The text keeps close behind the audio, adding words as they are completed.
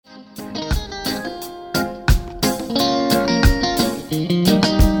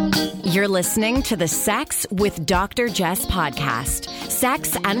You're listening to the Sex with Dr. Jess podcast.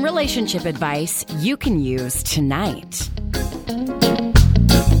 Sex and relationship advice you can use tonight.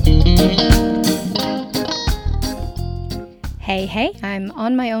 Hey, I'm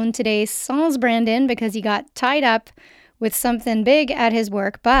on my own today, sans Brandon, because he got tied up with something big at his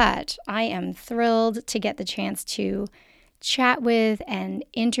work, but I am thrilled to get the chance to chat with and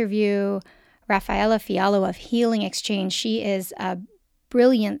interview Rafaela Fiallo of Healing Exchange. She is a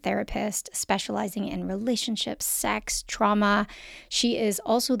brilliant therapist specializing in relationships, sex, trauma. She is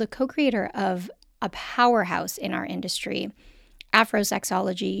also the co-creator of a powerhouse in our industry,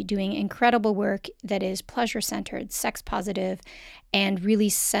 Afrosexology, doing incredible work that is pleasure-centered, sex-positive, and really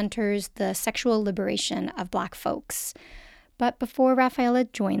centers the sexual liberation of Black folks. But before Rafaela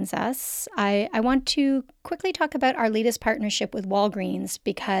joins us, I want to quickly talk about our latest partnership with Walgreens,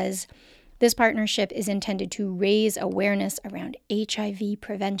 because this partnership is intended to raise awareness around HIV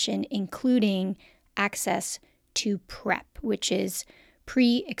prevention, including access to PrEP, which is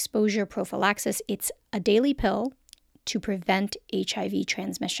pre-exposure prophylaxis. It's a daily pill to prevent HIV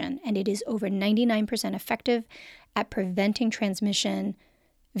transmission, and it is over 99% effective at preventing transmission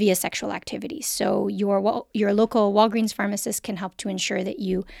via sexual activity. So your local Walgreens pharmacist can help to ensure that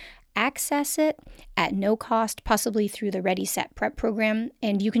you access it at no cost, possibly through the Ready Set PrEP program.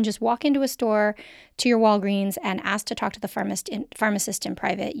 And you can just walk into a store to your Walgreens and ask to talk to the pharmacist in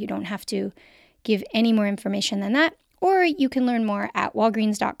private. You don't have to give any more information than that. Or you can learn more at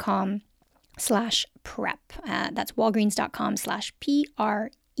walgreens.com/PrEP. That's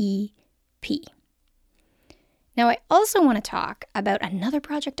walgreens.com/PREP. Now, I also want to talk about another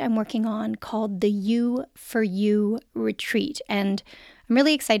project I'm working on called the You for You Retreat. And I'm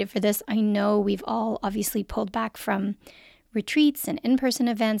really excited for this. I know we've all obviously pulled back from retreats and in-person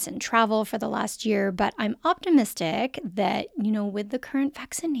events and travel for the last year, but I'm optimistic that, with the current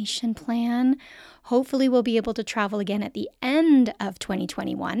vaccination plan, hopefully we'll be able to travel again at the end of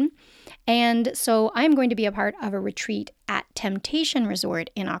 2021. And so I'm going to be a part of a retreat at Temptation Resort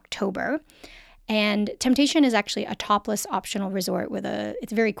in October. And Temptation is actually a topless optional resort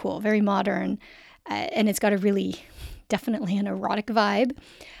it's very cool, very modern, and it's got definitely an erotic vibe.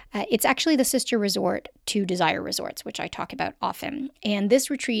 It's actually the sister resort to Desire Resorts, which I talk about often. And this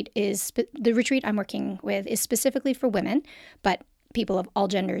retreat the retreat I'm working with is specifically for women, but people of all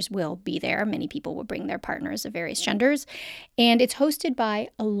genders will be there. Many people will bring their partners of various genders. And it's hosted by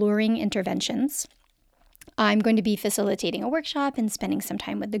Alluring Interventions. I'm going to be facilitating a workshop and spending some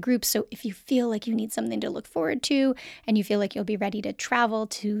time with the group. So if you feel like you need something to look forward to and you feel like you'll be ready to travel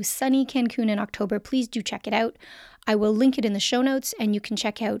to sunny Cancun in October, please do check it out. I will link it in the show notes, and you can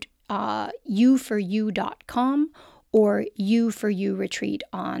check out youforyou.com or You For You Retreat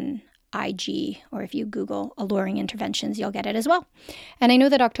on IG, or if you Google Alluring Interventions, you'll get it as well. And I know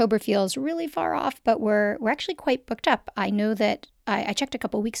that October feels really far off, but we're actually quite booked up. I know that I checked a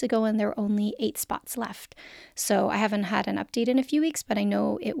couple weeks ago and there are only 8 spots left. So I haven't had an update in a few weeks, but I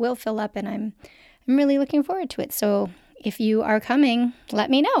know it will fill up, and I'm really looking forward to it. So if you are coming, let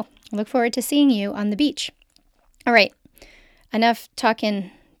me know. I look forward to seeing you on the beach. All right, enough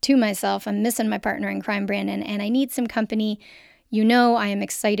talking to myself. I'm missing my partner in crime, Brandon, and I need some company. I am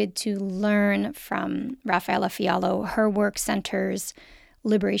excited to learn from Rafaela Fiallo. Her work centers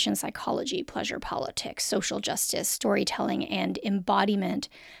liberation psychology, pleasure politics, social justice, storytelling, and embodiment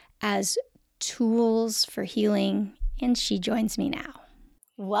as tools for healing. And she joins me now.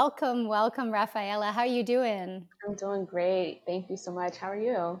 Welcome, Rafaela. How are you doing? I'm doing great. Thank you so much. How are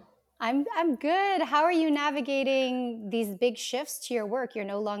you? I'm good. How are you navigating these big shifts to your work? You're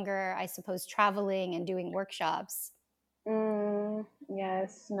no longer, I suppose, traveling and doing workshops.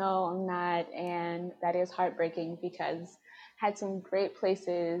 Yes, no, I'm not. And that is heartbreaking because I had some great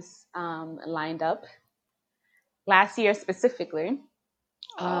places lined up last year specifically.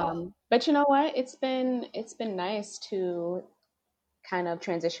 But you know what? It's been nice to kind of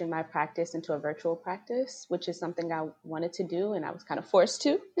transition my practice into a virtual practice, which is something I wanted to do and I was kind of forced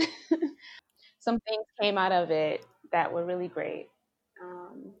to. Some things came out of it that were really great,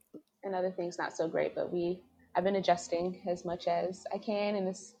 and other things not so great, but I've been adjusting as much as I can,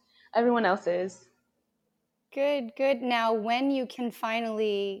 and everyone else is. Good. Now, when you can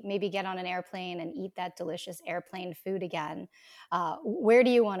finally maybe get on an airplane and eat that delicious airplane food again, where do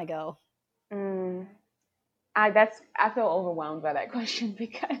you want to go? I feel overwhelmed by that question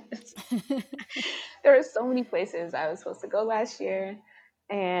because there are so many places I was supposed to go last year,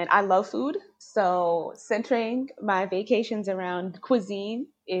 and I love food. So centering my vacations around cuisine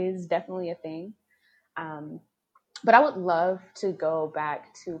is definitely a thing. But I would love to go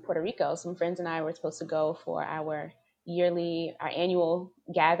back to Puerto Rico. Some friends and I were supposed to go for our our annual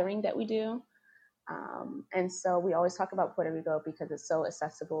gathering that we do. And so we always talk about Puerto Rico because it's so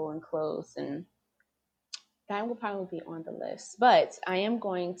accessible and close, and that will probably be on the list. But I am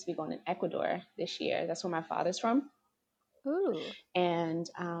going to be going to Ecuador this year. That's where my father's from. Ooh. And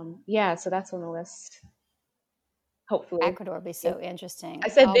yeah, so that's on the list. Hopefully. Ecuador would be so interesting. I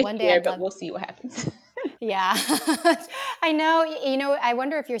said this One day year, I'd but love. we'll see what happens. Yeah. I know. I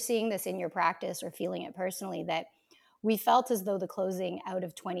wonder if you're seeing this in your practice or feeling it personally, that we felt as though the closing out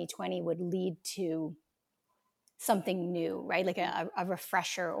of 2020 would lead to something new, right? Like a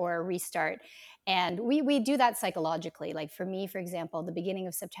refresher or a restart. And we do that psychologically. Like for me, for example, the beginning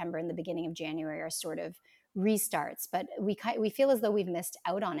of September and the beginning of January are sort of restarts, but we feel as though we've missed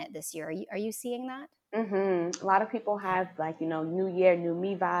out on it this year. Are you seeing that? A lot of people have, like, new year, new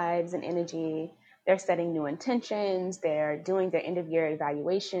me vibes and energy. They're setting new intentions. They're doing their end of year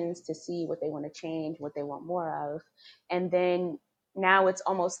evaluations to see what they want to change, what they want more of. And then now it's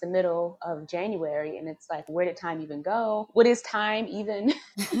almost the middle of January, and it's like, where did time even go? What is time even?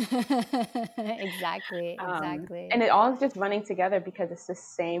 Exactly. And it all is just running together because it's the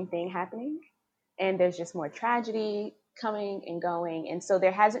same thing happening. And there's just more tragedy coming and going. And so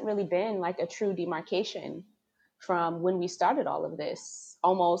there hasn't really been like a true demarcation from when we started all of this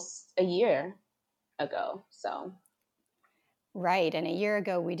almost a year ago. So Right. And a year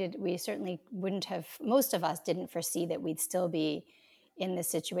ago, we certainly wouldn't have, most of us didn't foresee that we'd still be in this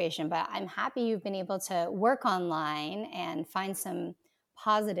situation. But I'm happy you've been able to work online and find some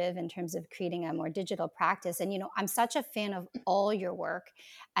positive in terms of creating a more digital practice. And, I'm such a fan of all your work.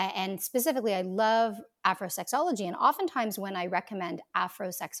 And specifically, I love Afrosexology. And oftentimes, when I recommend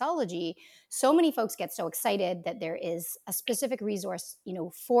Afrosexology, so many folks get so excited that there is a specific resource,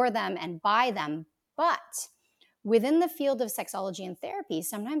 for them and by them. But within the field of sexology and therapy,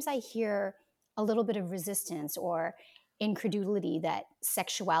 sometimes I hear a little bit of resistance or incredulity that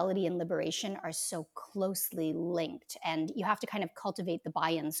sexuality and liberation are so closely linked, and you have to kind of cultivate the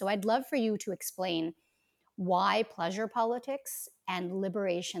buy-in. So I'd love for you to explain why pleasure politics and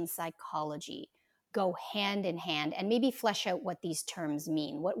liberation psychology go hand in hand, and maybe flesh out what these terms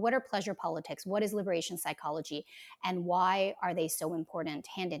mean. What are pleasure politics? What is liberation psychology? And why are they so important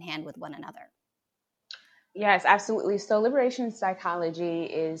hand in hand with one another? yes, absolutely. So liberation psychology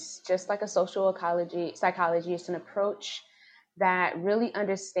is just like a social ecology psychology. It's an approach that really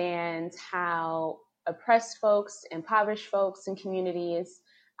understands how oppressed folks, impoverished folks and communities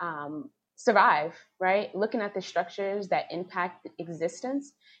survive, right? Looking at the structures that impact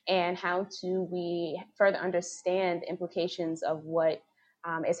existence and how to we further understand the implications of what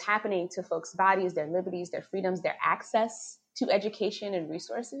is happening to folks' bodies, their liberties, their freedoms, their access to education and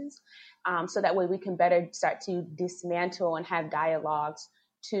resources. So that way we can better start to dismantle and have dialogues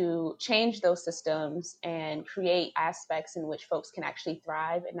to change those systems and create aspects in which folks can actually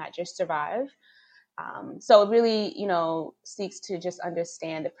thrive and not just survive. So it really, seeks to just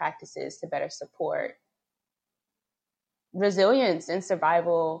understand the practices to better support resilience and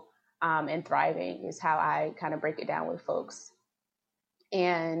survival and thriving is how I kind of break it down with folks.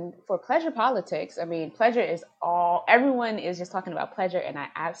 And for pleasure politics, I mean, pleasure is everyone is just talking about pleasure, and I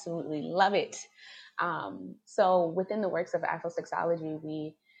absolutely love it. So within the works of Afrosexology,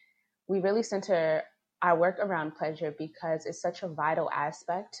 we really center our work around pleasure because it's such a vital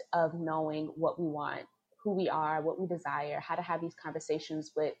aspect of knowing what we want, who we are, what we desire, how to have these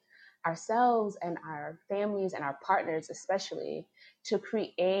conversations with ourselves and our families and our partners, especially to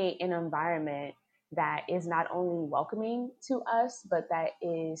create an environment that is not only welcoming to us, but that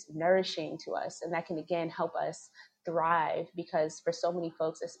is nourishing to us. And that can, again, help us thrive because for so many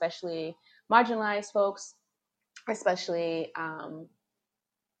folks, especially marginalized folks, especially,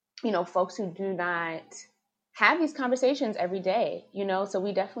 folks who do not have these conversations every day, so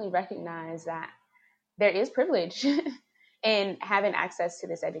we definitely recognize that there is privilege in having access to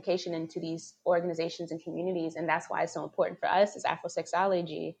this education and to these organizations and communities. And that's why it's so important for us as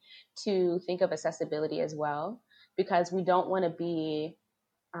Afrosexology to think of accessibility as well, because we don't want to be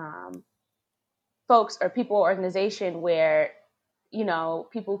folks or people or organization where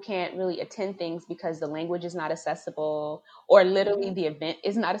people can't really attend things because the language is not accessible, or literally the event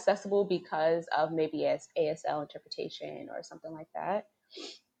is not accessible because of maybe ASL interpretation or something like that.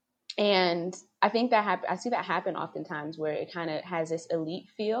 And I think that I see that happen oftentimes where it kind of has this elite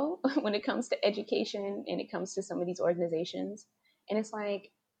feel when it comes to education and it comes to some of these organizations. And it's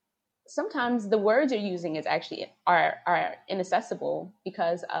like, sometimes the words you're using is actually are inaccessible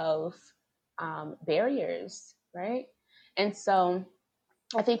because of barriers, right? And so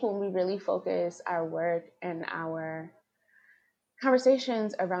I think when we really focus our work and our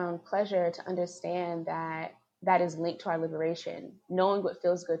conversations around pleasure to understand that that is linked to our liberation. Knowing what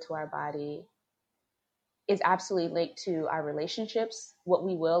feels good to our body is absolutely linked to our relationships, what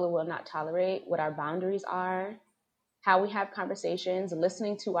we will or will not tolerate, what our boundaries are, how we have conversations,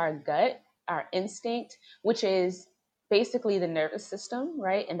 listening to our gut, our instinct, which is basically the nervous system,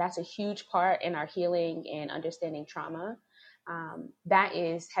 right? And that's a huge part in our healing and understanding trauma. That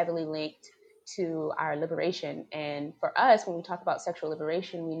is heavily linked to our liberation. And for us, when we talk about sexual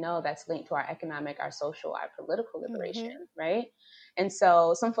liberation, we know that's linked to our economic, our social, our political liberation, right? And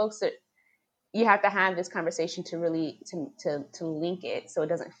so some folks that you have to have this conversation to really to link it so it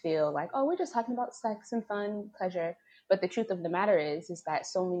doesn't feel like, oh, we're just talking about sex and fun, pleasure. But the truth of the matter is that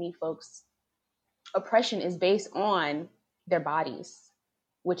so many folks' oppression is based on their bodies,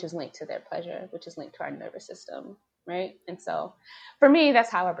 which is linked to their pleasure, which is linked to our nervous system, right? And so for me, that's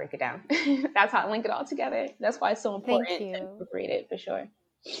how I break it down. That's how I link it all together. That's why it's so important to incorporate it, for sure.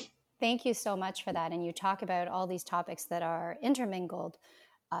 Thank you so much for that. And you talk about all these topics that are intermingled,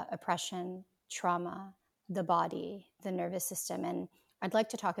 oppression, trauma, the body, the nervous system. And I'd like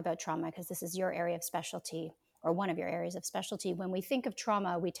to talk about trauma because this is your area of specialty, or one of your areas of specialty. When we think of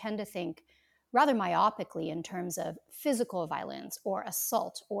trauma, we tend to think rather myopically in terms of physical violence or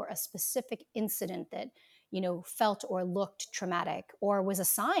assault or a specific incident that, felt or looked traumatic or was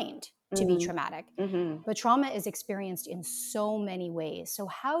assigned to be traumatic. But trauma is experienced in so many ways. So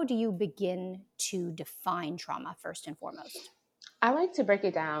how do you begin to define trauma first and foremost? I like to break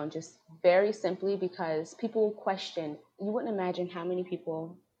it down just very simply because people question. You wouldn't imagine how many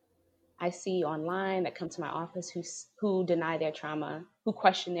people I see online that come to my office who deny their trauma, who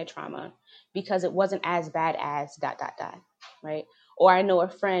question their trauma because it wasn't as bad as ... right? Or I know a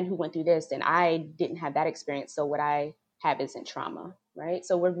friend who went through this and I didn't have that experience, so what I have isn't trauma, right?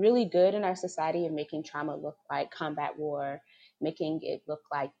 So we're really good in our society of making trauma look like combat war, making it look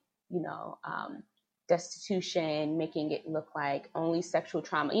like, destitution, making it look like only sexual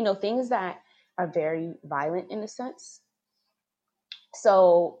trauma, things that are very violent in a sense.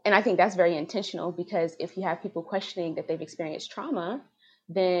 So, and I think that's very intentional because if you have people questioning that they've experienced trauma,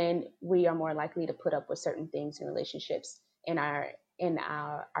 then we are more likely to put up with certain things in relationships in our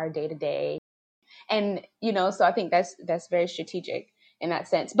day to day. And, so I think that's very strategic in that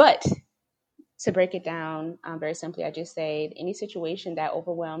sense. But to break it down very simply, I just say any situation that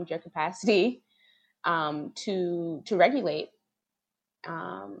overwhelmed your capacity to regulate,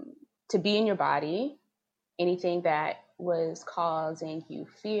 to be in your body, anything that was causing you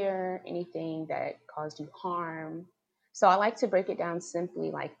fear, anything that caused you harm. So I like to break it down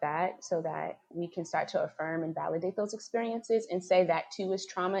simply like that so that we can start to affirm and validate those experiences and say that too is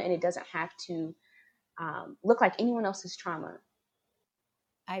trauma, and it doesn't have to look like anyone else's trauma.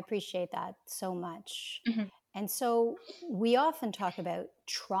 I appreciate that so much. And so we often talk about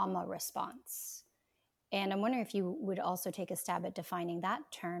trauma response. And I'm wondering if you would also take a stab at defining that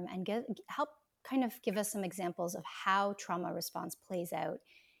term and help kind of give us some examples of how trauma response plays out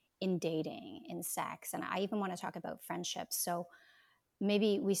in dating, in sex. And I even want to talk about friendships. So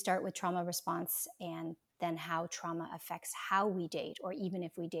maybe we start with trauma response and then how trauma affects how we date, or even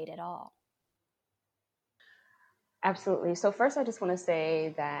if we date at all. Absolutely. So first, I just want to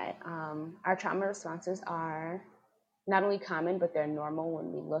say that our trauma responses are not only common, but they're normal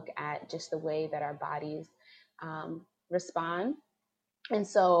when we look at just the way that our bodies respond. And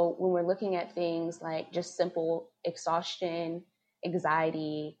so when we're looking at things like just simple exhaustion,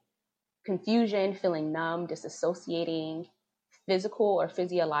 anxiety, confusion, feeling numb, disassociating, physical or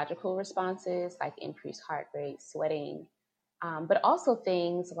physiological responses like increased heart rate, sweating, but also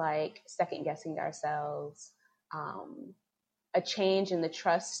things like second guessing ourselves, a change in the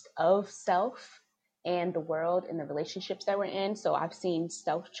trust of self and the world and the relationships that we're in. So I've seen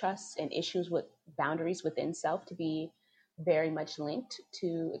self-trust and issues with boundaries within self to be very much linked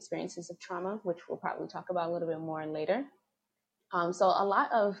to experiences of trauma, which we'll probably talk about a little bit more later. So a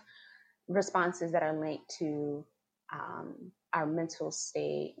lot of responses that are linked to our mental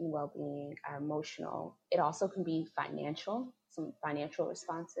state and well-being, our emotional. It also can be financial, some financial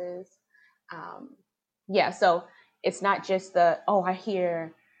responses. So it's not just I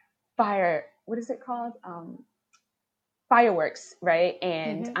hear fire, what is it called? Fireworks, right?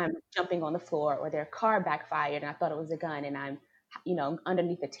 And I'm jumping on the floor, or their car backfired and I thought it was a gun and I'm,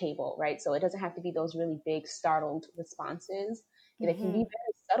 underneath the table, right? So it doesn't have to be those really big startled responses. It can be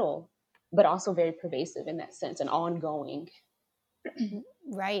very subtle, but also very pervasive in that sense and ongoing.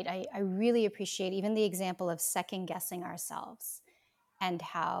 Right. I really appreciate even the example of second guessing ourselves and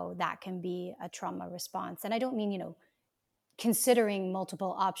how that can be a trauma response. And I don't mean, considering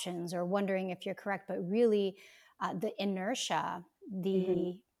multiple options or wondering if you're correct, but really the inertia,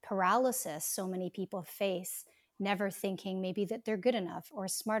 the paralysis so many people face, never thinking maybe that they're good enough or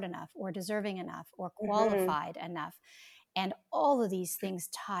smart enough or deserving enough or qualified enough. And all of these things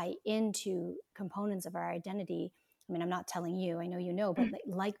tie into components of our identity. I mean, I'm not telling you, I know you know, but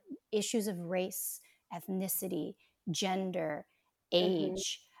like issues of race, ethnicity, gender,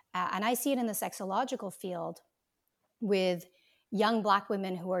 age. And I see it in the sexological field with young Black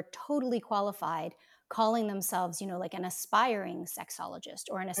women who are totally qualified, calling themselves, you know, like an aspiring sexologist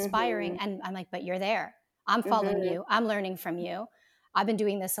or an aspiring, and I'm like, but you're there. I'm following you. I'm learning from you. I've been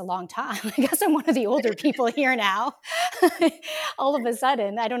doing this a long time. I guess I'm one of the older people here now. All of a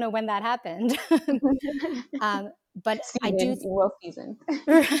sudden, I don't know when that happened. But I do, world season.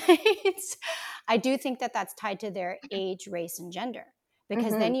 right? I do think that that's tied to their age, race, and gender,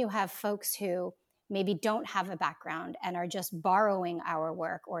 because then you have folks who maybe don't have a background and are just borrowing our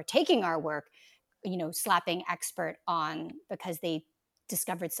work or taking our work, you know, slapping expert on because they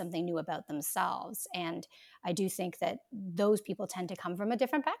discovered something new about themselves. And I do think that those people tend to come from a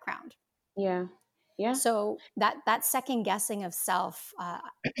different background. Yeah. Yeah. So that second guessing of self,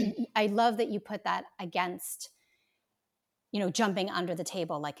 I love that you put that against, you know, jumping under the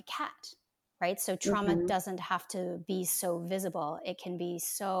table like a cat, right? So trauma doesn't have to be so visible. It can be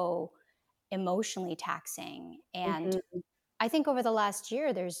so emotionally taxing. And I think over the last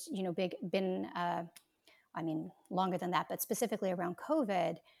year, there's, you know, been, I mean, longer than that, but specifically around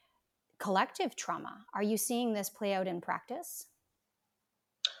COVID, collective trauma. Are you seeing this play out in practice?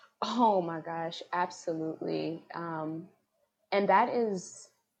 Oh my gosh, absolutely. And that is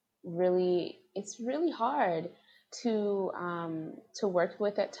really, it's really hard to work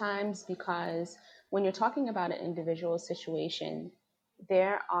with at times, because when you're talking about an individual situation,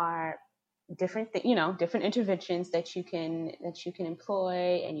 there are different different interventions that you can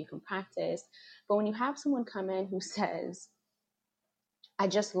employ and you can practice. But when you have someone come in who says, I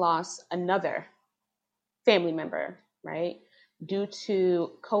just lost another family member, right, due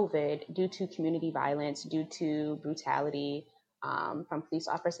to COVID, due to community violence, due to brutality from police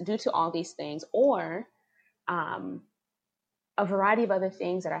officers, due to all these things, or a variety of other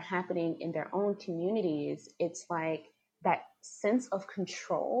things that are happening in their own communities, it's like that sense of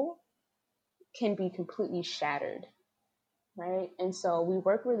control can be completely shattered, right? And so we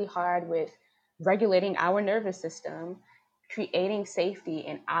work really hard with regulating our nervous system, creating safety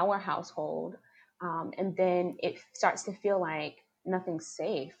in our household, and then it starts to feel like nothing's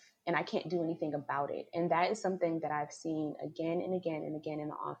safe and I can't do anything about it. And that is something that I've seen again and again and again in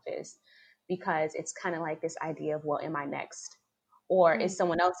the office, because it's kind of like this idea of, well, am I next? Or is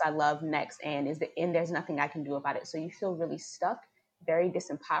someone else I love next? And there's nothing I can do about it. So you feel really stuck, very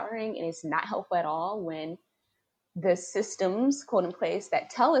disempowering, and it's not helpful at all when the systems, quote, in place that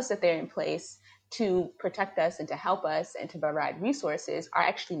tell us that they're in place to protect us and to help us and to provide resources are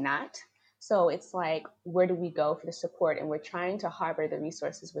actually not. So it's like, where do we go for the support? And we're trying to harbor the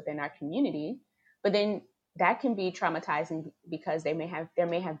resources within our community, but then that can be traumatizing because there may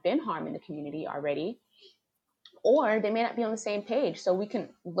have been harm in the community already, or they may not be on the same page. So we can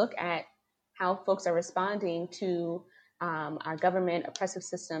look at how folks are responding to our government, oppressive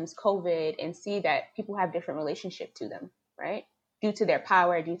systems, COVID, and see that people have different relationship to them, right? Due to their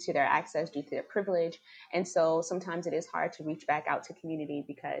power, due to their access, due to their privilege. And so sometimes it is hard to reach back out to community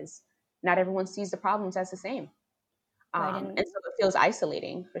because not everyone sees the problems as the same. Right, and so it feels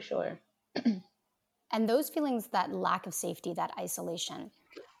isolating for sure. And those feelings, that lack of safety, that isolation,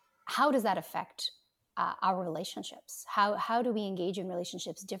 how does that affect our relationships? How do we engage in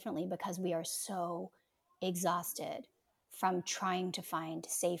relationships differently because we are so exhausted from trying to find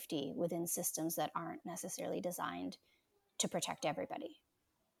safety within systems that aren't necessarily designed to protect everybody?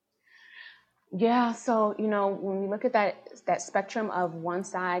 Yeah, so when we look at that spectrum of one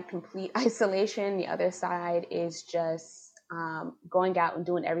side, complete isolation, the other side is just going out and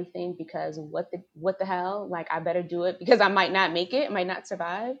doing everything because what the hell, like I better do it because I might not make it, might not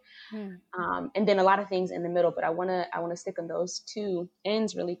survive. And then a lot of things in the middle, but I want to stick on those two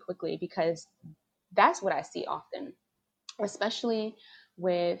ends really quickly because that's what I see often, especially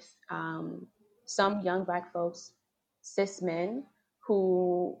with some young Black folks, cis men,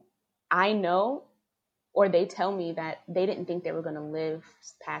 who I know, or they tell me that they didn't think they were going to live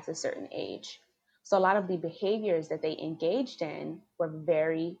past a certain age. So a lot of the behaviors that they engaged in were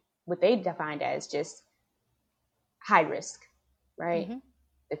what they defined as just high risk, right?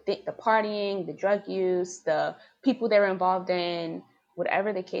 The partying, the drug use, the people they were involved in,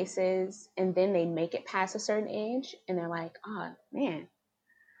 whatever the case is. And then they make it past a certain age and they're like, oh man,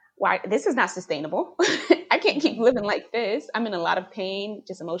 why, this is not sustainable. I can't keep living like this. I'm in a lot of pain,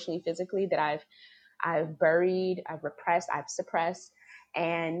 just emotionally, physically, that I've buried, I've repressed, I've suppressed.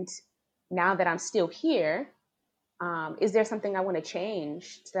 And now that I'm still here, is there something I want to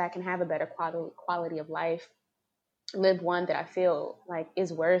change so that I can have a better quality of life, live one that I feel like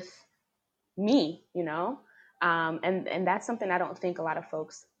is worth me, you know? And that's something I don't think a lot of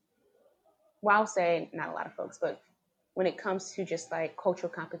folks, well, I'll say not a lot of folks, but when it comes to just like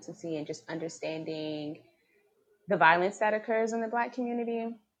cultural competency and just understanding the violence that occurs in the Black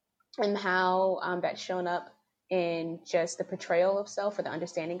community and how that's shown up in just the portrayal of self or the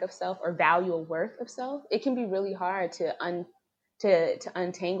understanding of self or value or worth of self, it can be really hard to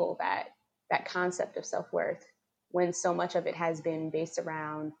untangle that concept of self-worth when so much of it has been based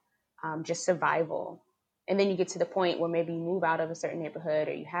around just survival. And then you get to the point where maybe you move out of a certain neighborhood,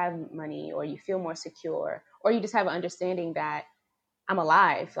 or you have money, or you feel more secure, or you just have an understanding that I'm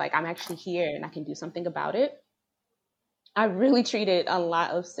alive, like I'm actually here and I can do something about it. I really treated a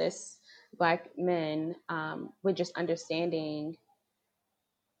lot of cis Black men with just understanding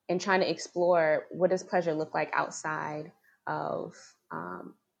and trying to explore what does pleasure look like outside of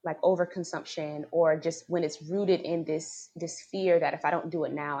like overconsumption, or just when it's rooted in this fear that if I don't do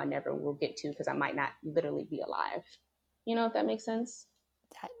it now, I never will get to, because I might not literally be alive. You know, if that makes sense?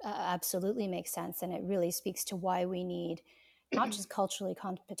 That absolutely makes sense. And it really speaks to why we need not just culturally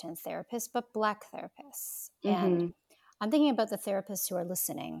competent therapists, but Black therapists. And Mm-hmm. I'm thinking about the therapists who are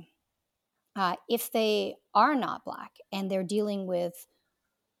listening. If they are not Black and they're dealing with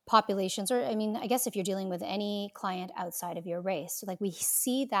populations, or I mean, I guess if you're dealing with any client outside of your race, so like we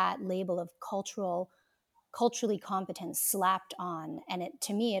see that label of culturally competent slapped on, and it,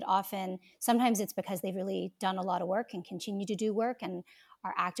 to me, it often, sometimes it's because they've really done a lot of work and continue to do work and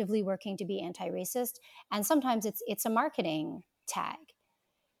are actively working to be anti-racist, and sometimes it's a marketing tag.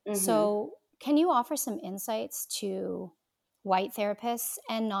 Mm-hmm. So can you offer some insights to white therapists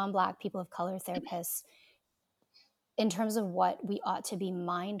and non-Black people of color therapists in terms of what we ought to be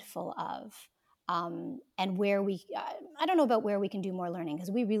mindful of, and where we I don't know about where we can do more learning,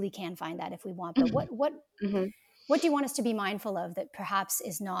 because we really can find that if we want, but Mm-hmm. what do you want us to be mindful of that perhaps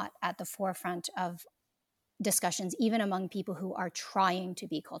is not at the forefront of discussions, even among people who are trying to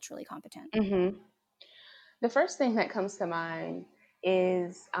be culturally competent? Mm-hmm. The first thing that comes to mind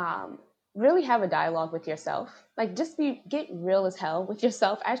is really have a dialogue with yourself. Like, just get real as hell with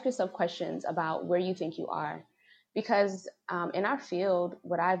yourself. Ask yourself questions about where you think you are, because in our field,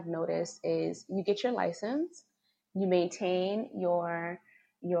 what I've noticed is you get your license, you maintain your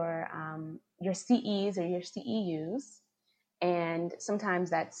CEs or your CEUs, and sometimes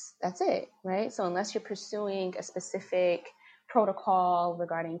that's it, right? So unless you're pursuing a specific protocol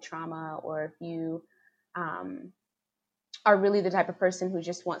regarding trauma, or if you um, are really the type of person who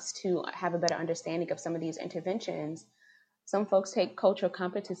just wants to have a better understanding of some of these interventions, some folks take cultural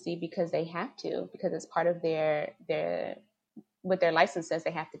competency because they have to, because it's part of their what their license says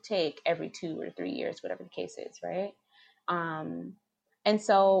they have to take every 2 or 3 years, whatever the case is, right? Um, and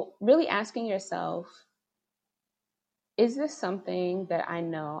so really asking yourself, is this something that I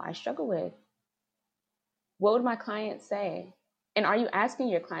know I struggle with? What would my clients say? And are you asking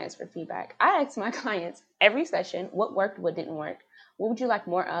your clients for feedback? I ask my clients every session, what worked, what didn't work? What would you like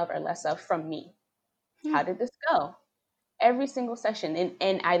more of or less of from me? How did this go? Every single session.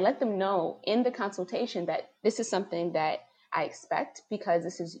 And I let them know in the consultation that this is something that I expect, because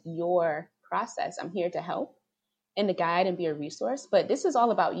this is your process. I'm here to help and to guide and be a resource, but this is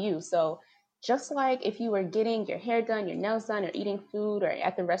all about you. So just like if you were getting your hair done, your nails done, or eating food, or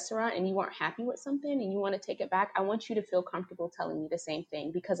at the restaurant and you weren't happy with something and you want to take it back, I want you to feel comfortable telling me the same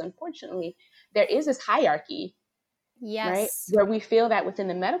thing, because unfortunately there is this hierarchy, right? Yes. Where we feel that within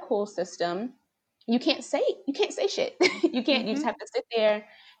the medical system, you can't say shit. You can't, you just have to sit there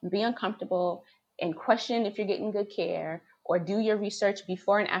and be uncomfortable and question if you're getting good care, or do your research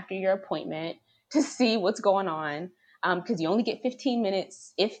before and after your appointment to see what's going on. Because you only get 15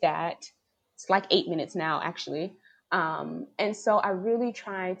 minutes, if that. It's like 8 minutes now, actually. And so I really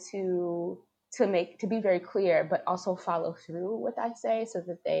try to be very clear, but also follow through what I say, so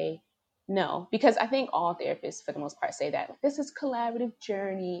that they know. Because I think all therapists, for the most part, say that this is collaborative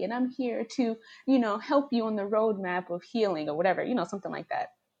journey, and I'm here to, help you on the roadmap of healing, or whatever, something like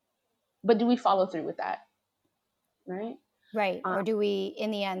that. But do we follow through with that, right? Right. Or do we, in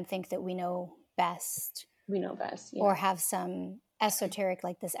the end, think that we know best, We know best, yeah. or have some esoteric,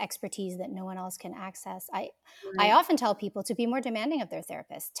 like this expertise that no one else can access? I Right. often tell people to be more demanding of their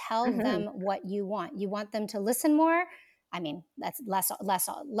therapist. Tell them what you want. You want them to listen more. I mean, that's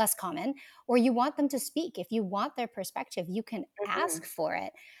less common. Or you want them to speak. If you want their perspective, you can ask for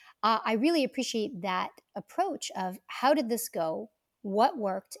it. I really appreciate that approach of how did this go, what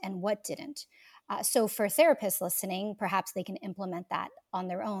worked, and what didn't. So for therapists listening, perhaps they can implement that on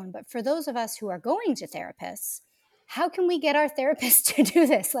their own. But for those of us who are going to therapists, how can we get our therapists to do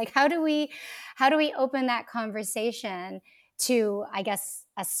this? Like, how do we open that conversation to, I guess,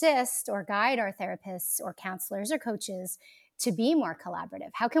 assist or guide our therapists or counselors or coaches to be more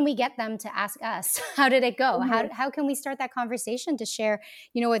collaborative? How can we get them to ask us, how did it go? Mm-hmm. How can we start that conversation to share,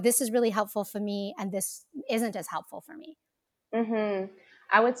 you know what, this is really helpful for me and this isn't as helpful for me? Mm-hmm.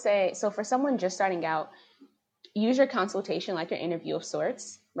 I would say, so for someone just starting out, use your consultation like your interview of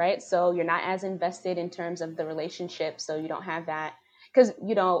sorts, right? So you're not as invested in terms of the relationship. So you don't have that, because,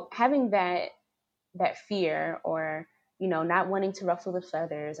 having that fear or, not wanting to ruffle the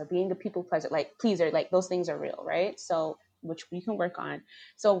feathers or being the people pleaser, like those things are real, right? So, which we can work on.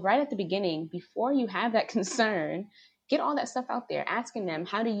 So right at the beginning, before you have that concern, get all that stuff out there, asking them,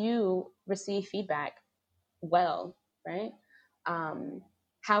 how do you receive feedback? Well, right? Um,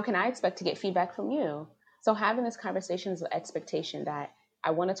 how can I expect to get feedback from you? So having this conversation is with expectation that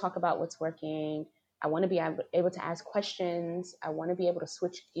I want to talk about what's working. I want to be able to ask questions. I want to be able to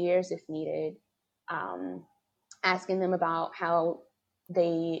switch gears if needed. Um, Asking them about how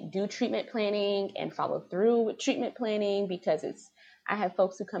they do treatment planning and follow through with treatment planning, because I have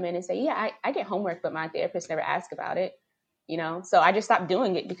folks who come in and say, yeah, I get homework, but my therapist never asked about it, so I just stopped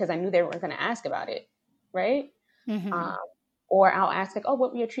doing it because I knew they weren't going to ask about it. Right. Mm-hmm. Or I'll ask like, oh,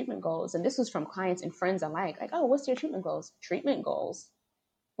 what were your treatment goals? And this was from clients and friends alike. Like, oh, what's your treatment goals? Treatment goals.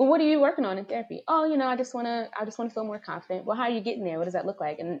 Well, what are you working on in therapy? Oh, I just want to feel more confident. Well, how are you getting there? What does that look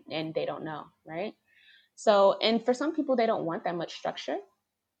like? And they don't know. Right. So, and for some people, they don't want that much structure.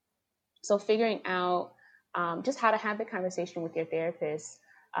 So figuring out just how to have the conversation with your therapist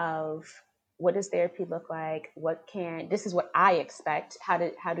of what does therapy look like? This is what I expect. How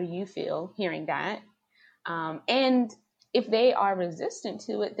do you feel hearing that? And if they are resistant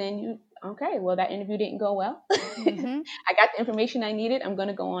to it, then well, that interview didn't go well. Mm-hmm. I got the information I needed. I'm going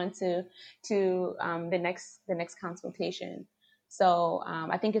to go on to the next consultation. So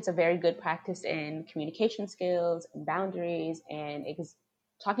I think it's a very good practice in communication skills and boundaries and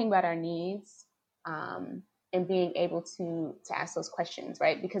talking about our needs, and being able to ask those questions,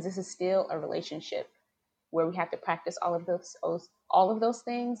 right? Because this is still a relationship where we have to practice all of those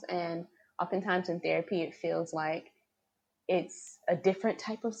things. And oftentimes in therapy, it feels like it's a different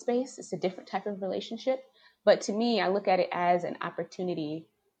type of space. It's a different type of relationship. But to me, I look at it as an opportunity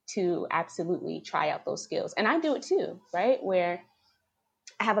to absolutely try out those skills. And I do it too, right? Where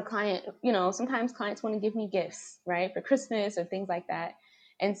I have a client, sometimes clients want to give me gifts, right? For Christmas or things like that.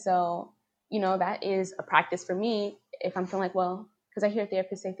 And so, that is a practice for me. If I'm feeling like, well, because I hear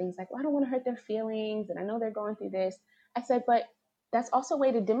therapists say things like, well, I don't want to hurt their feelings and I know they're going through this. I said, but that's also a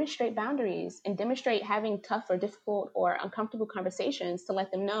way to demonstrate boundaries and demonstrate having tough or difficult or uncomfortable conversations to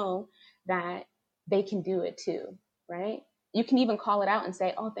let them know that they can do it too, right? You can even call it out and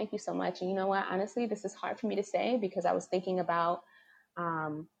say, oh, thank you so much. And you know what, honestly, this is hard for me to say because I was thinking about,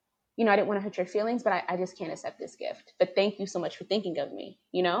 I didn't want to hurt your feelings, but I just can't accept this gift. But thank you so much for thinking of me,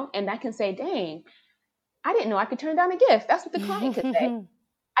 and that can say, dang, I didn't know I could turn down a gift. That's what the client could say.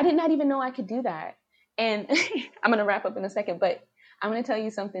 I did not even know I could do that. And I'm going to wrap up in a second, but I'm going to tell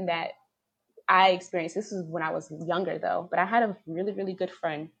you something that I experienced. This was when I was younger though, but I had a really, really good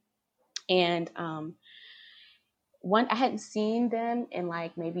friend. And I hadn't seen them in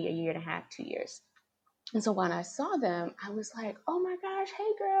like maybe a year and a half, 2 years. And so when I saw them, I was like, oh my gosh,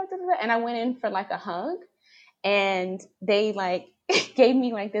 hey girl. Da, da, da. And I went in for like a hug and they like gave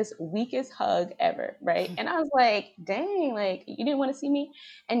me like this weakest hug ever. Right. And I was like, dang, like you didn't want to see me.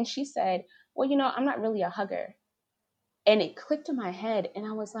 And she said, well, I'm not really a hugger. And it clicked in my head. And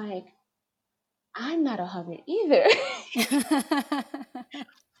I was like, I'm not a hugger either.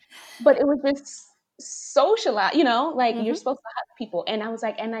 But it was just socialize, like you're supposed to hug people. And I was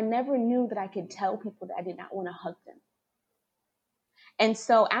like, and I never knew that I could tell people that I did not want to hug them. And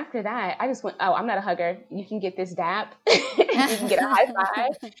so after that, I just went, oh, I'm not a hugger. You can get this dap. You can get a high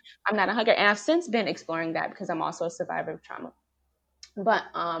five. I'm not a hugger. And I've since been exploring that because I'm also a survivor of trauma. But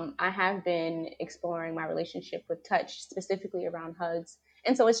I have been exploring my relationship with touch, specifically around hugs.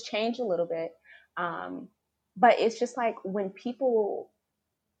 And so it's changed a little bit. But it's just like when people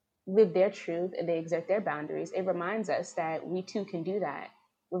live their truth and they exert their boundaries, it reminds us that we too can do that.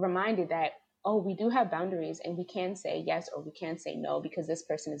 We're reminded that, oh, we do have boundaries and we can say yes or we can say no because this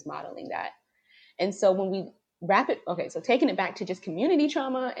person is modeling that. And so when we so taking it back to just community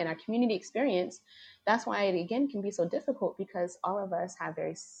trauma and our community experience, that's why it again can be so difficult because all of us have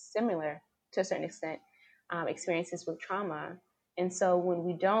very similar, to a certain extent, experiences with trauma. And so when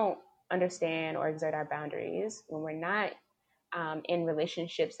we don't understand or exert our boundaries, when we're not in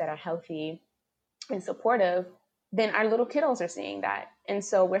relationships that are healthy and supportive, then our little kiddos are seeing that. And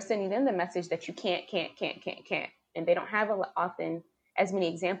so we're sending them the message that you can't. And they don't have often as many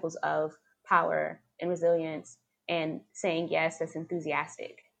examples of power and resilience and saying yes that's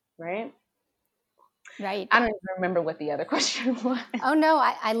enthusiastic, right? Right. I don't even remember what the other question was. Oh, no,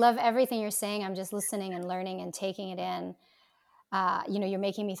 I love everything you're saying. I'm just listening and learning and taking it in. You're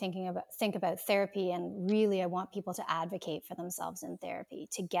making me think about therapy, and really I want people to advocate for themselves in therapy,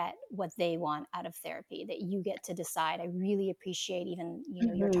 to get what they want out of therapy, that you get to decide. I really appreciate even,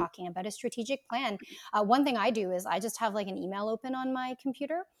 you're talking about a strategic plan. One thing I do is I just have like an email open on my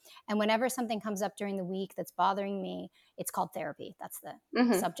computer, and whenever something comes up during the week that's bothering me, it's called therapy. That's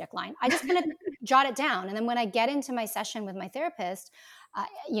the subject line. I just kind of jot it down. And then when I get into my session with my therapist,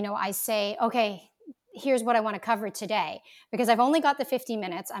 I say, okay, here's what I want to cover today, because I've only got the 50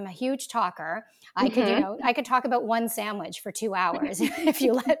 minutes. I'm a huge talker. I could talk about one sandwich for 2 hours if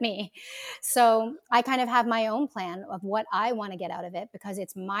you let me. So I kind of have my own plan of what I want to get out of it, because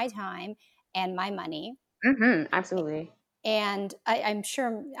it's my time and my money. Absolutely. And I'm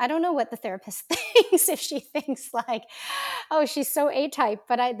sure, I don't know what the therapist thinks, if she thinks like, oh, she's so A-type,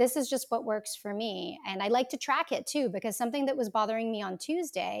 but this is just what works for me. And I like to track it too, because something that was bothering me on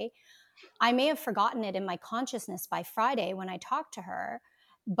Tuesday, I may have forgotten it in my consciousness by Friday when I talked to her,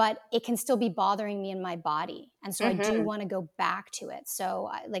 but it can still be bothering me in my body. And so I do want to go back to it.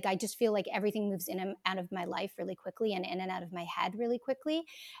 So I just feel like everything moves in and out of my life really quickly, and in and out of my head really quickly.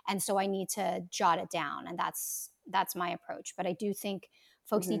 And so I need to jot it down. And that's my approach. But I do think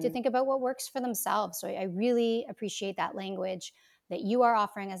folks need to think about what works for themselves. So I really appreciate that language that you are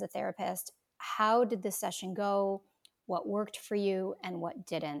offering as a therapist. How did this session go? What worked for you and what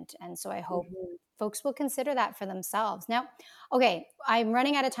didn't? And so I hope folks will consider that for themselves. Now, okay, I'm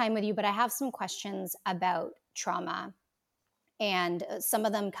running out of time with you, but I have some questions about trauma, and some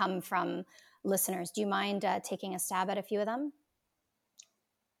of them come from listeners. Do you mind taking a stab at a few of them?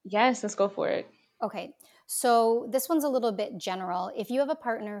 Yes, let's go for it. Okay, so this one's a little bit general. If you have a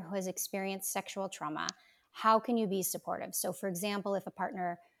partner who has experienced sexual trauma, how can you be supportive? So for example, if a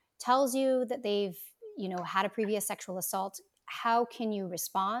partner tells you that they've had a previous sexual assault, how can you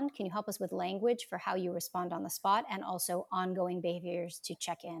respond? Can you help us with language for how you respond on the spot, and also ongoing behaviors to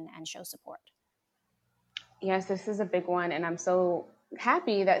check in and show support? Yes, this is a big one, and I'm so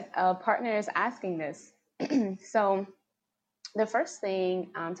happy that a partner is asking this. So the first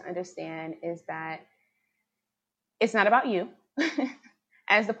thing to understand is that it's not about you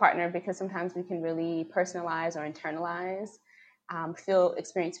as the partner, because sometimes we can really personalize or internalize,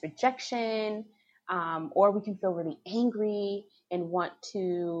 experience rejection, or we can feel really angry and want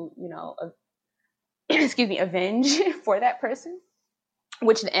to, avenge for that person,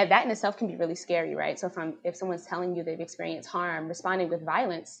 which that in itself can be really scary, right? So if someone's telling you they've experienced harm, responding with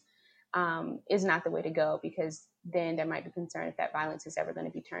violence is not the way to go, because then there might be concern if that violence is ever going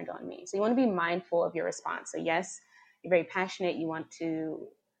to be turned on me. So you want to be mindful of your response. So yes, you're very passionate. You want to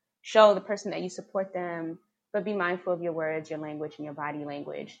show the person that you support them, but be mindful of your words, your language, and your body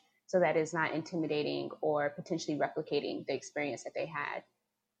language, so that it's not intimidating or potentially replicating the experience that they had.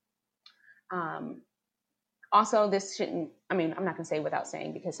 Also, this shouldn't, I'm not going to say without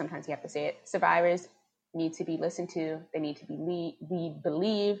saying, because sometimes you have to say it. Survivors need to be listened to. They need to be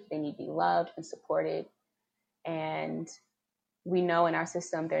believed. They need to be loved and supported. And we know in our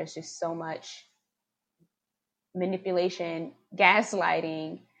system, there's just so much manipulation,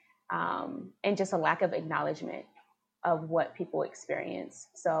 gaslighting, and just a lack of acknowledgement of what people experience.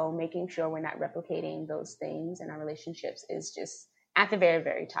 So making sure we're not replicating those things in our relationships is just at the very,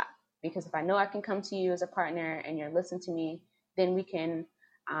 very top. Because if I know I can come to you as a partner and you're listening to me, then we can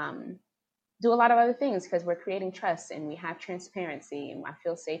do a lot of other things, because we're creating trust and we have transparency and I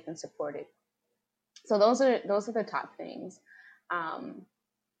feel safe and supported. So those are the top things. And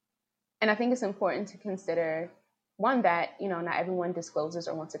I think it's important to consider, one, that, not everyone discloses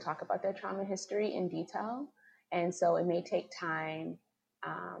or wants to talk about their trauma history in detail. And so it may take time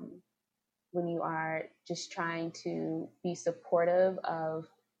when you are just trying to be supportive of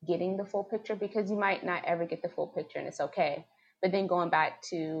getting the full picture, because you might not ever get the full picture, and it's okay. But then going back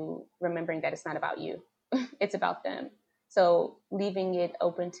to remembering that it's not about you, it's about them. So leaving it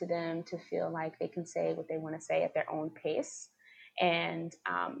open to them to feel like they can say what they want to say at their own pace, and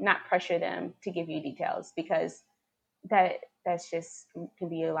not pressure them to give you details, because that's just can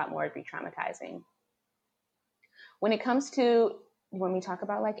be a lot more re-traumatizing. When it comes to when we talk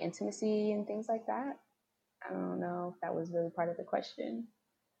about like intimacy and things like that, I don't know if that was really part of the question,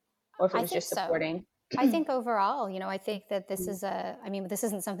 or if it was just supporting. I think overall, I think that this is this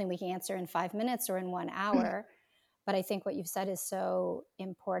isn't something we can answer in 5 minutes or in 1 hour, But I think what you've said is so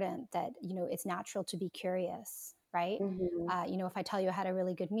important, that, it's natural to be curious, right? Mm-hmm. If I tell you I had a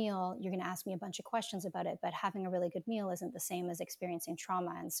really good meal, you're going to ask me a bunch of questions about it, but having a really good meal isn't the same as experiencing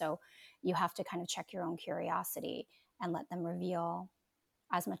trauma. And so you have to kind of check your own curiosity and let them reveal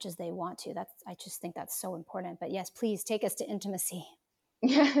as much as they want to. I just think that's so important. But yes, please take us to intimacy.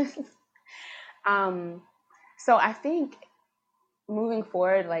 Yes. So I think moving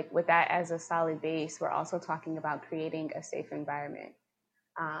forward, like with that as a solid base, we're also talking about creating a safe environment.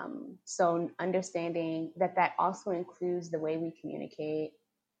 So understanding that that also includes the way we communicate.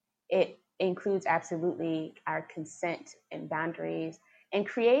 It includes absolutely our consent and boundaries, and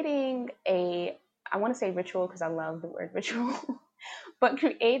creating I want to say ritual because I love the word ritual, but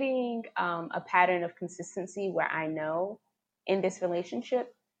creating a pattern of consistency where I know in this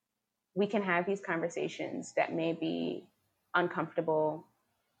relationship, we can have these conversations that may be uncomfortable,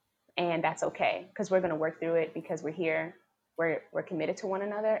 and that's okay because we're going to work through it because we're here, we're committed to one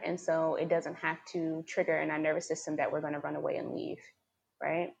another, and so it doesn't have to trigger in our nervous system that we're going to run away and leave,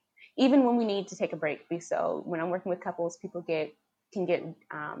 right? Even when we need to take a break. So when I'm working with couples, people can get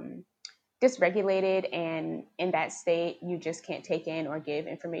dysregulated, and in that state you just can't take in or give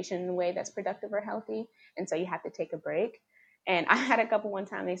information in a way that's productive or healthy, and so you have to take a break. And I had a couple one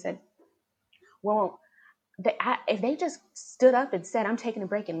time, they said, well, if they just stood up and said, I'm taking a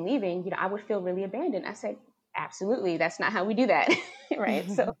break and leaving, I would feel really abandoned. I said, absolutely, that's not how we do that. Right?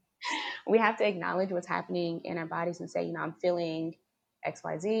 So we have to acknowledge what's happening in our bodies and say, I'm feeling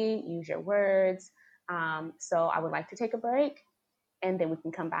XYZ, use your words. So I would like to take a break, and then we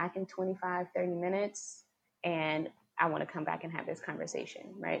can come back in 25, 30 minutes, and I want to come back and have this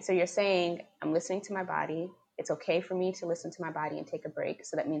conversation, right? So you're saying, I'm listening to my body. It's okay for me to listen to my body and take a break.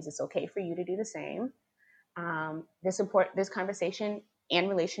 So that means it's okay for you to do the same. This conversation and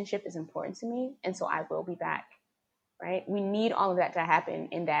relationship is important to me, and so I will be back. Right? We need all of that to happen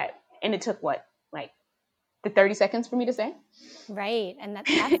in that, and it took what, like the 30 seconds for me to say? Right. And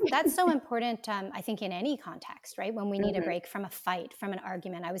that's so important, I think, in any context, right? When we need a break from a fight, from an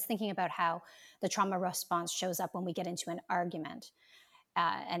argument. I was thinking about how the trauma response shows up when we get into an argument,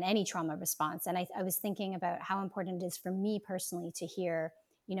 and any trauma response. And I was thinking about how important it is for me personally to hear,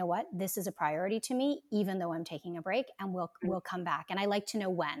 you know what, this is a priority to me, even though I'm taking a break, and we'll come back. And I like to know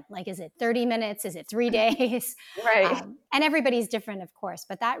when, like, is it 30 minutes? Is it 3 days? Right. And everybody's different, of course,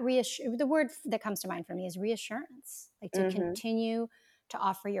 but the word that comes to mind for me is reassurance, like to continue to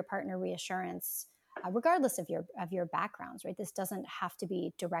offer your partner reassurance, regardless of your backgrounds, right? This doesn't have to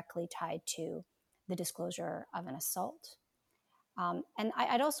be directly tied to the disclosure of an assault. And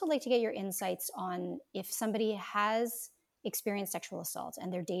I'd also like to get your insights on, if somebody has experienced sexual assault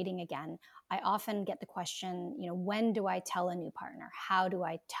and they're dating again. I often get the question, when do I tell a new partner? How do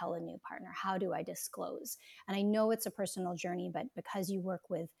I tell a new partner? How do I disclose? And I know it's a personal journey, but because you work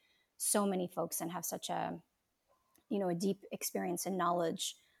with so many folks and have such a deep experience and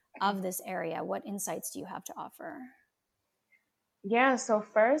knowledge of this area, what insights do you have to offer? Yeah, so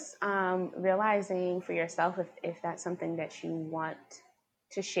first, realizing for yourself if that's something that you want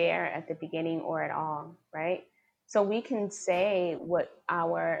to share at the beginning or at all, right? So we can say what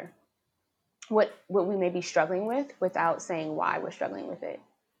we may be struggling with without saying why we're struggling with it,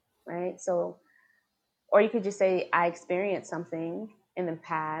 right? So, or you could just say, I experienced something in the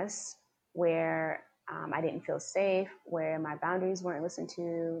past where I didn't feel safe, where my boundaries weren't listened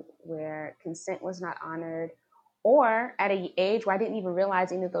to, where consent was not honored, or at an age where I didn't even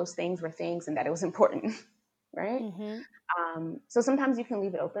realize any of those things were things and that it was important, right? So sometimes you can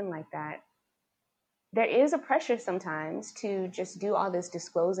leave it open like that. There is a pressure sometimes to just do all this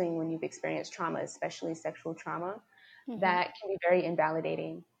disclosing when you've experienced trauma, especially sexual trauma, that can be very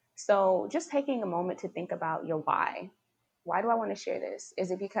invalidating. So just taking a moment to think about your why. Why do I want to share this? Is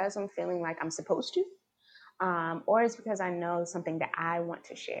it because I'm feeling like I'm supposed to? Or is it because I know something that I want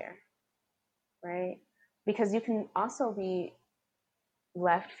to share, right? Because you can also be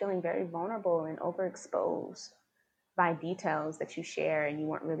left feeling very vulnerable and overexposed by details that you share, and you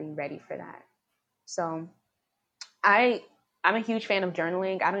weren't really ready for that. So I'm a huge fan of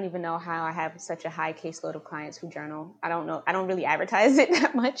journaling. I don't even know how I have such a high caseload of clients who journal. I don't know. I don't really advertise it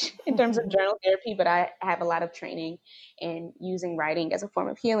that much in terms of journal therapy, but I have a lot of training in using writing as a form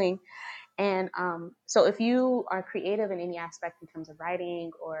of healing. And so if you are creative in any aspect in terms of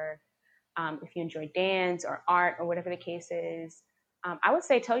writing, or if you enjoy dance or art or whatever the case is, I would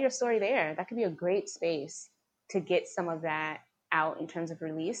say tell your story there. That could be a great space to get some of that out in terms of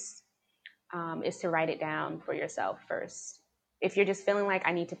release, is to write it down for yourself first. If you're just feeling like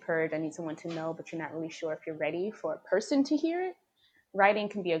I need to purge, I need someone to know, but you're not really sure if you're ready for a person to hear it, writing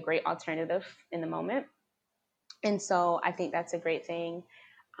can be a great alternative in the moment. And so I think that's a great thing.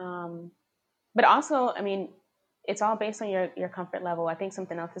 But also, I mean, it's all based on your comfort level. I think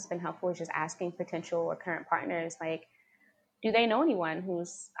something else that's been helpful is just asking potential or current partners, like, do they know anyone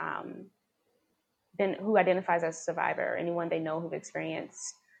who's who identifies as a survivor, or anyone they know who've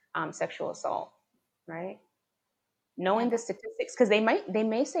experienced sexual assault, right? Knowing the statistics, because they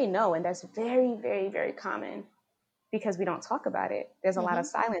may say no, and that's very, very, very common because we don't talk about it. There's a lot of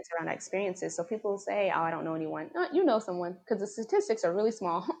silence around our experiences. So people say, oh, I don't know anyone. No, you know someone, because the statistics are really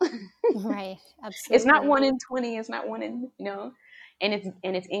small. Right, absolutely. It's not 1 in 20. It's not 1 in, and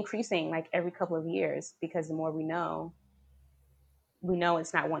it's increasing like every couple of years, because the more we know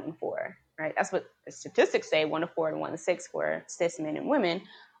it's not 1 in 4, right? That's what the statistics say, 1 in 4 and 1 in 6 for cis men and women.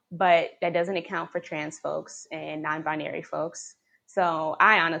 But that doesn't account for trans folks and non-binary folks. So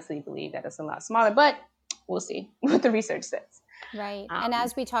I honestly believe that it's a lot smaller, but we'll see what the research says. Right. And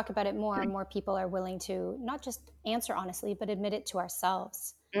as we talk about it more and more people are willing to not just answer honestly, but admit it to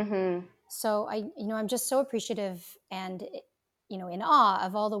ourselves. Mm-hmm. So I'm just so appreciative and, in awe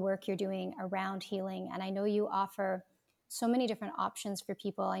of all the work you're doing around healing. And I know you offer so many different options for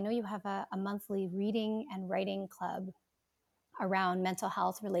people. I know you have a monthly reading and writing club around mental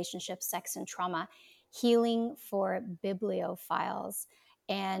health, relationships, sex, and trauma, healing for bibliophiles.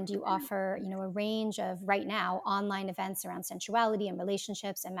 And you offer, a range of, right now, online events around sensuality and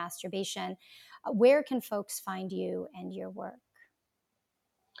relationships and masturbation. Where can folks find you and your work?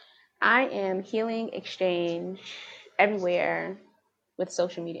 I am Healing Exchange everywhere with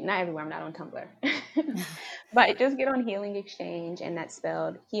social media. Not everywhere, I'm not on Tumblr. But just get on Healing Exchange, and that's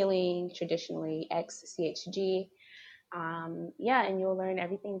spelled healing, traditionally, XCHG. And you'll learn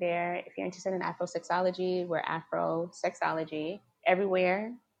everything there. If you're interested in Afrosexology, we're Afrosexology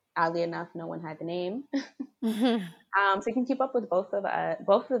everywhere. Oddly enough, no one had the name. So you can keep up with both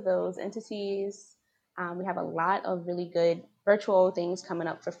of those entities. We have a lot of really good virtual things coming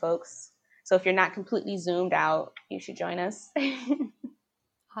up for folks. So if you're not completely zoomed out, you should join us.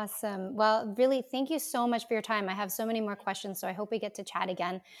 Awesome. Well, really, thank you so much for your time. I have so many more questions, so I hope we get to chat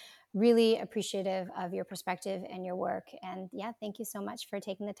again. Really appreciative of your perspective and your work. And thank you so much for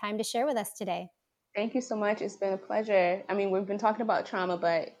taking the time to share with us today. Thank you so much. It's been a pleasure. I mean, we've been talking about trauma,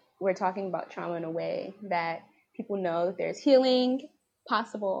 but we're talking about trauma in a way that people know that there's healing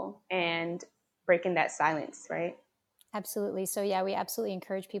possible and breaking that silence, right? Absolutely. So we absolutely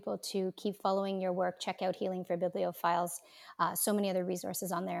encourage people to keep following your work. Check out Healing for Bibliophiles. So many other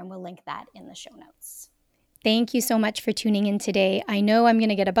resources on there, and we'll link that in the show notes. Thank you so much for tuning in today. I know I'm going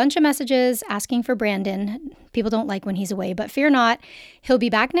to get a bunch of messages asking for Brandon. People don't like when he's away, but fear not. He'll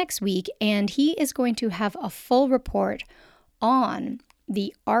be back next week, and he is going to have a full report on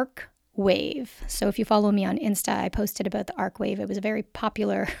the arc wave. So if you follow me on Insta, I posted about the arc wave. It was a very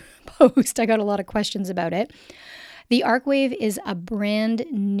popular post. I got a lot of questions about it. The arc wave is a brand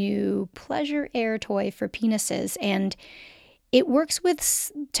new pleasure air toy for penises, and it works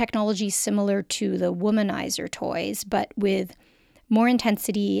with technology similar to the womanizer toys, but with more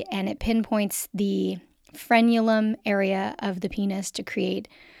intensity, and it pinpoints the frenulum area of the penis to create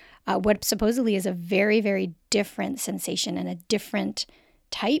what supposedly is a very, very different sensation and a different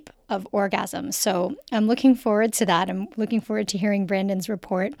type of orgasm. So I'm looking forward to that. I'm looking forward to hearing Brandon's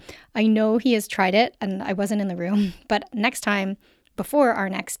report. I know he has tried it, and I wasn't in the room, but next time, before our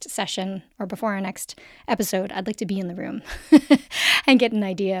next session or before our next episode, I'd like to be in the room and get an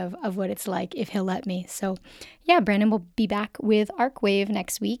idea of what it's like, if he'll let me. So Brandon will be back with Arcwave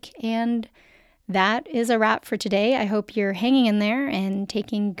next week. And that is a wrap for today. I hope you're hanging in there and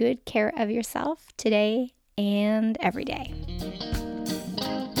taking good care of yourself today and every day.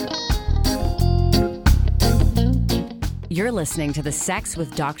 You're listening to the Sex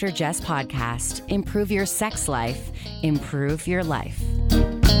with Dr. Jess podcast. Improve your sex life, improve your life.